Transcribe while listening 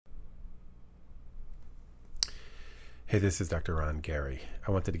Hey, this is Dr. Ron Gary.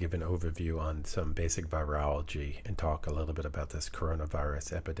 I wanted to give an overview on some basic virology and talk a little bit about this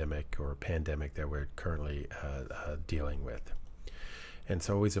coronavirus epidemic or pandemic that we're currently dealing with. And it's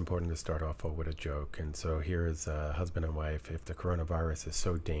always important to start off with a joke. And so here is a husband and wife. If the coronavirus is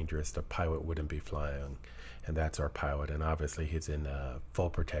so dangerous, the pilot wouldn't be flying. And that's our pilot. And obviously he's in full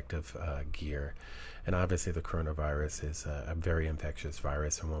protective gear. And obviously the coronavirus is a very infectious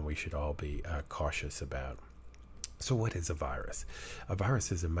virus and one we should all be cautious about. So what is a virus? A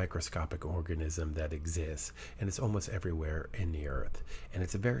virus is a microscopic organism that exists, and it's almost everywhere in the earth. And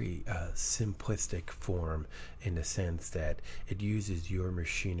it's a very simplistic form in the sense that it uses your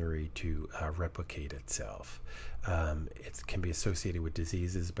machinery to replicate itself. It can be associated with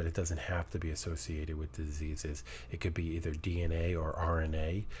diseases, but it doesn't have to be associated with diseases. It could be either DNA or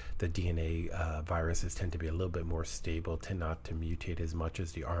RNA. The DNA viruses tend to be a little bit more stable, tend not to mutate as much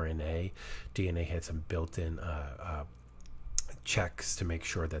as the RNA. DNA has some built-in checks to make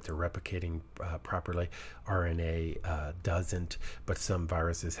sure that they're replicating properly. RNA doesn't, but some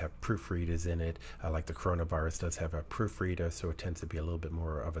viruses have proofreaders in it, like the coronavirus does have a proofreader, so it tends to be a little bit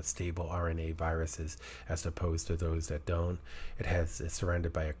more of a stable RNA viruses as opposed to those that don't. It's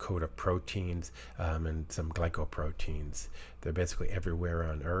surrounded by a coat of proteins and some glycoproteins. They're basically everywhere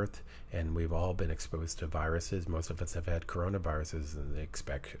on Earth, and we've all been exposed to viruses. Most of us have had coronaviruses and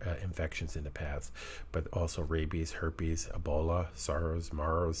infections in the past, but also rabies, herpes, Ebola, SARS,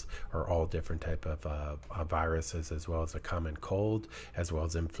 MARS are all different type of viruses, as well as a common cold, as well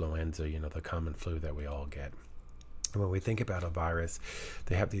as influenza, the common flu that we all get. When we think about a virus,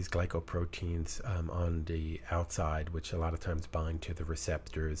 they have these glycoproteins on the outside, which a lot of times bind to the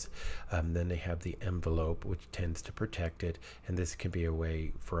receptors. Then they have the envelope, which tends to protect it, and this can be a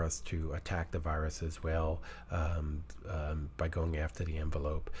way for us to attack the virus as well by going after the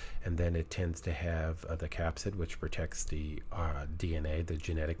envelope. And then it tends to have the capsid, which protects the DNA, the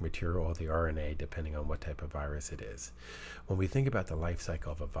genetic material, or the RNA, depending on what type of virus it is. When we think about the life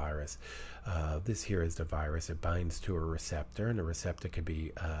cycle of a virus, this here is the virus. It binds to a receptor, and the receptor could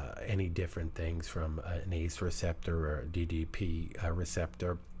be any different things from an ACE receptor or a DDP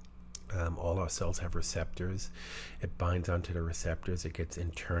receptor. All our cells have receptors. It binds onto the receptors, it gets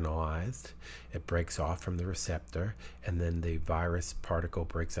internalized, it breaks off from the receptor, and then the virus particle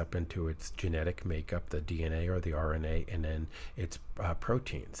breaks up into its genetic makeup, the DNA or the RNA, and then its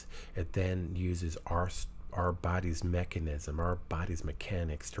proteins. It then uses our body's mechanism, our body's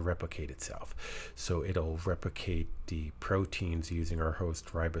mechanics to replicate itself. So it'll replicate the proteins using our host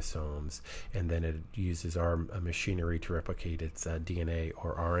ribosomes, and then it uses our machinery to replicate its DNA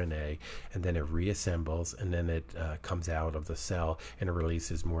or RNA, and then it reassembles, and then it comes out of the cell and it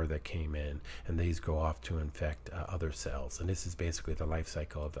releases more that came in, and these go off to infect other cells. And this is basically the life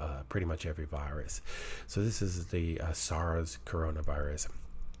cycle of pretty much every virus. So this is the SARS coronavirus.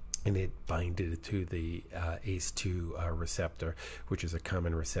 And it binded to the ACE2 receptor, which is a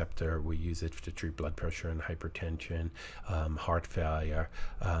common receptor. We use it to treat blood pressure and hypertension, heart failure.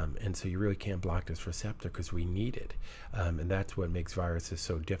 And so you really can't block this receptor because we need it. And that's what makes viruses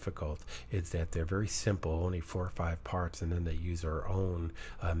so difficult, is that they're very simple, only 4 or 5 parts, and then they use our own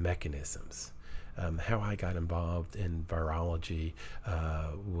mechanisms. How I got involved in virology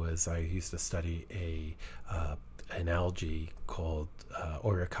was I used to study an algae called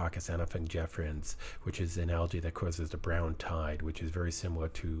Oreococcus anaphingeferens, which is an algae that causes the brown tide, which is very similar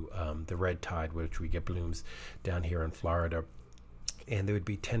to the red tide, which we get blooms down here in Florida. And there would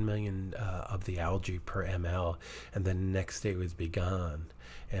be 10 million of the algae per ml, and then the next day it would be gone.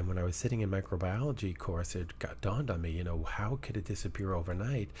 And when I was sitting in microbiology course, it dawned on me, how could it disappear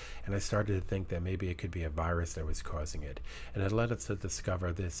overnight? And I started to think that maybe it could be a virus that was causing it. And it led us to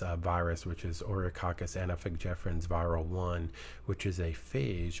discover this virus, which is Oreococcus anaphingeferens viral 1, which is a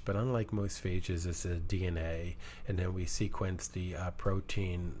phage, but unlike most phages, it's a DNA. And then we sequenced the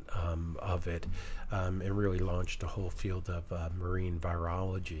protein of it and really launched a whole field of marine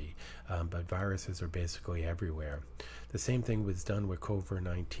virology. But viruses are basically everywhere. The same thing was done with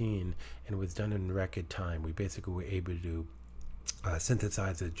COVID-19, and it was done in record time. We basically were able to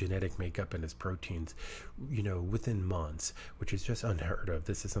synthesize the genetic makeup and its proteins, within months, which is just unheard of.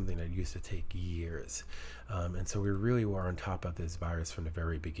 This is something that used to take years. And so we really were on top of this virus from the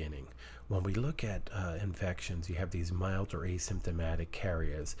very beginning. When we look at infections, you have these mild or asymptomatic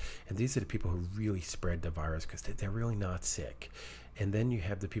carriers, and these are the people who really spread the virus because they're really not sick. And then you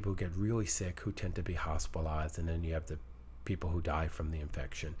have the people who get really sick who tend to be hospitalized, and then you have the people who die from the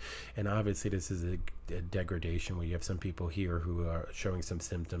infection. And obviously this is a degradation where you have some people here who are showing some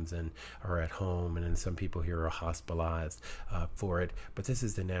symptoms and are at home, and then some people here are hospitalized for it. But this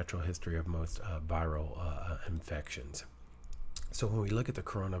is the natural history of most viral infections. So when we look at the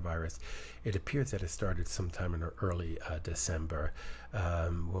coronavirus, it appears that it started sometime in early December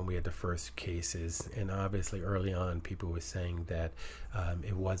when we had the first cases. And obviously early on, people were saying that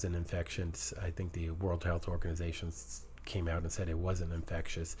it wasn't infectious. I think the World Health Organization came out and said it wasn't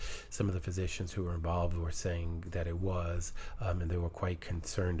infectious. Some of the physicians who were involved were saying that it was, and they were quite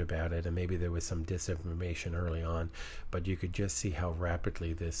concerned about it, and maybe there was some disinformation early on, but you could just see how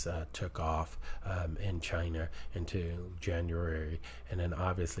rapidly this took off in China into January, and then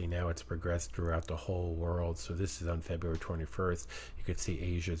obviously now it's progressed throughout the whole world. So this is on February 21st. You could see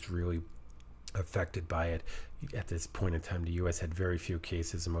Asia's really affected by it. At this point in time, the U.S. had very few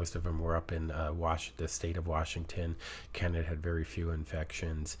cases, and most of them were up in the state of Washington. Canada had very few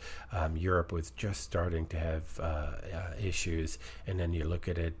infections. Europe was just starting to have issues, and then you look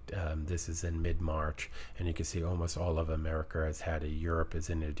at it, this is in mid-March, and you can see almost all of America has had it. Europe is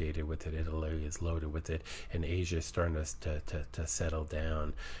inundated with it, Italy is loaded with it, and Asia is starting to settle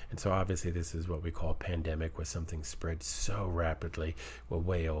down. And so obviously this is what we call a pandemic, where something spread so rapidly. We're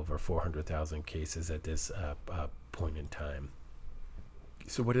way over 400,000 cases at this point in time.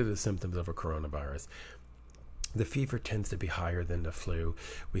 So what are the symptoms of a coronavirus? The fever tends to be higher than the flu.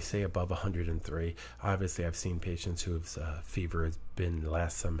 We say above 103. Obviously, I've seen patients whose fever has been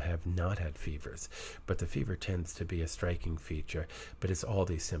less. Some have not had fevers, but the fever tends to be a striking feature. But it's all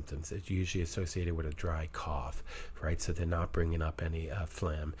these symptoms. It's usually associated with a dry cough, right? So they're not bringing up any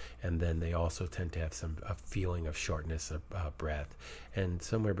phlegm, and then they also tend to have a feeling of shortness of breath. And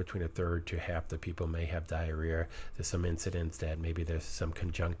somewhere between a third to half the people may have diarrhea. There's some incidents that maybe there's some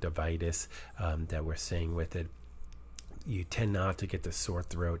conjunctivitis that we're seeing with it. You tend not to get the sore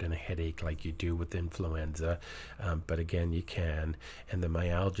throat and a headache like you do with influenza, but again, you can. And the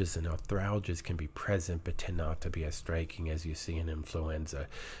myalgias and arthralgias can be present, but tend not to be as striking as you see in influenza.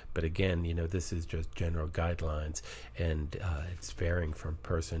 But again, this is just general guidelines, and it's varying from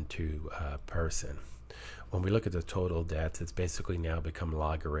person to person. When we look at the total deaths, it's basically now become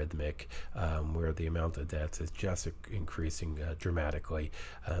logarithmic, where the amount of deaths is just increasing dramatically.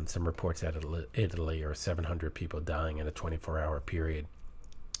 Some reports out of Italy are 700 people dying in a 24-hour period.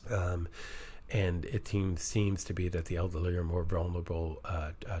 And it seems to be that the elderly are more vulnerable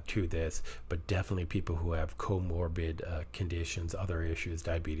to this, but definitely people who have comorbid conditions, other issues,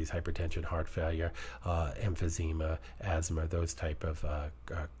 diabetes, hypertension, heart failure, emphysema, asthma, those type of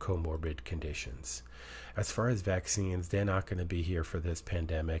comorbid conditions. As far as vaccines, they're not going to be here for this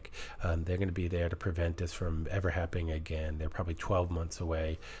pandemic. They're going to be there to prevent this from ever happening again. They're probably 12 months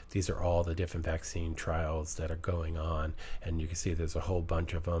away. These are all the different vaccine trials that are going on, and you can see there's a whole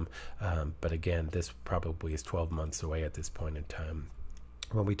bunch of them. But again, this probably is 12 months away at this point in time.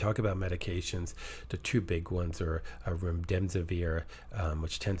 When we talk about medications, the two big ones are remdesivir,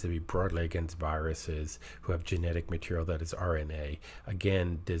 which tends to be broadly against viruses who have genetic material that is RNA.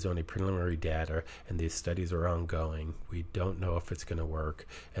 Again, there's only preliminary data, and these studies are ongoing. We don't know if it's going to work.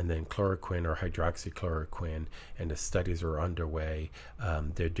 And then chloroquine or hydroxychloroquine, and the studies are underway.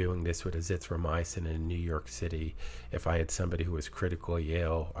 They're doing this with azithromycin in New York City. If I had somebody who was critically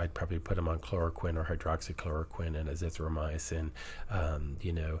ill, I'd probably put them on chloroquine or hydroxychloroquine and azithromycin.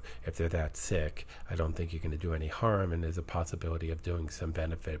 If they're that sick, I don't think you're going to do any harm, and there's a possibility of doing some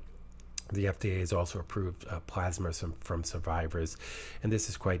benefit. The FDA has also approved plasma from survivors, and this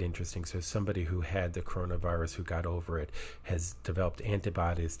is quite interesting. So somebody who had the coronavirus, who got over it, has developed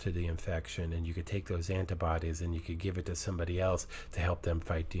antibodies to the infection, and you could take those antibodies and you could give it to somebody else to help them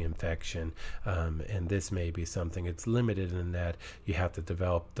fight the infection. And this may be something, it's limited in that you have to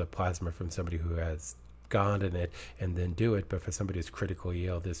develop the plasma from somebody who has gotten it and then do it, but for somebody who's critically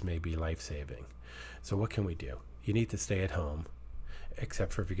ill, this may be life-saving. So what can we do? You need to stay at home,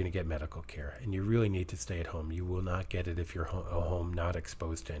 except for if you're going to get medical care, and you really need to stay at home. You will not get it if you're home, not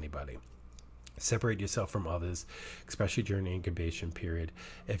exposed to anybody. Separate yourself from others, especially during the incubation period.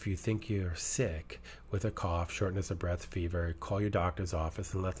 If you think you're sick with a cough, shortness of breath, fever, call your doctor's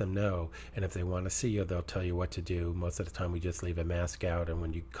office and let them know. And if they want to see you, they'll tell you what to do. Most of the time we just leave a mask out, and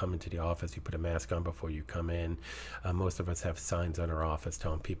when you come into the office, you put a mask on before you come in. Most of us have signs on our office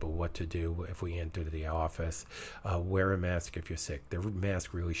telling people what to do if we enter the office. Wear a mask if you're sick. The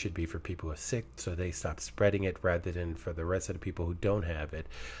mask really should be for people who are sick, so they stop spreading it, rather than for the rest of the people who don't have it.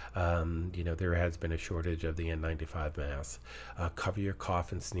 There has been a shortage of the N95 masks. Cover your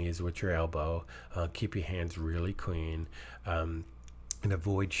cough and sneeze with your elbow. Keep your hands really clean. And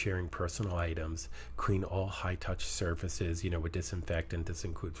avoid sharing personal items. Clean all high-touch surfaces, with disinfectant. This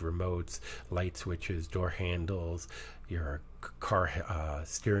includes remotes, light switches, door handles, your car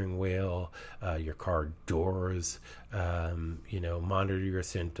steering wheel, your car doors. Monitor your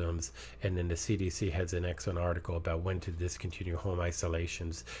symptoms. And then the CDC has an excellent article about when to discontinue home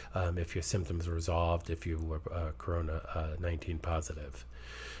isolations if your symptoms are resolved, if you were corona-19 positive.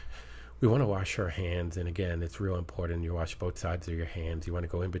 We want to wash our hands, and again, it's real important. You wash both sides of your hands. You want to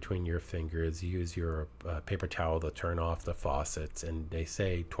go in between your fingers. Use your paper towel to turn off the faucets, and they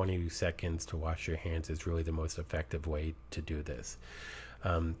say 20 seconds to wash your hands is really the most effective way to do this.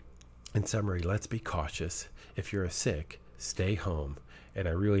 In summary, let's be cautious. If you're sick, stay home, and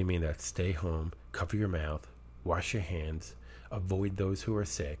I really mean that. Stay home, cover your mouth, wash your hands, avoid those who are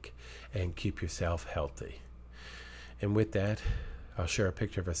sick, and keep yourself healthy. And with that, I'll share a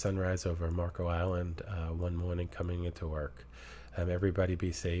picture of a sunrise over Marco Island one morning coming into work. Everybody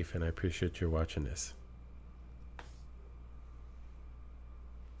be safe, and I appreciate you watching this.